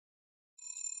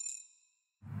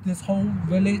This whole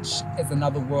village is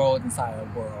another world inside a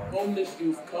world. Homeless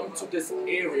youth come to this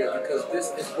area because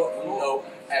this is what we know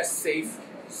as safe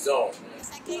zone. It's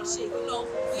that gay shit, you know,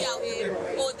 we out here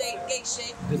all day gay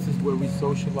shit. This is where we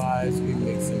socialize, we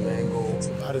mix and mingle.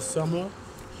 By the summer,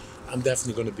 I'm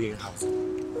definitely gonna be in housing.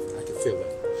 I can feel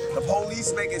it. The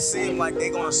police make it seem like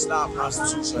they're gonna stop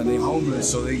prostitution. And they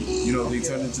homeless, so they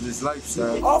turn into this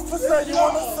lifestyle. Officer, you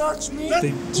wanna search me?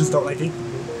 They just don't like it.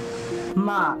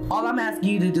 Ma, all I'm asking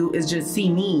you to do is just see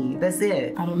me. That's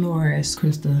it. I don't know her as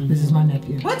Krista. This is my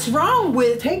nephew. What's wrong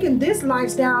with taking this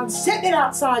lifestyle and setting it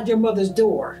outside your mother's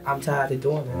door? I'm tired of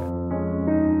doing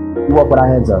that. We walk with our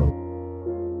heads up.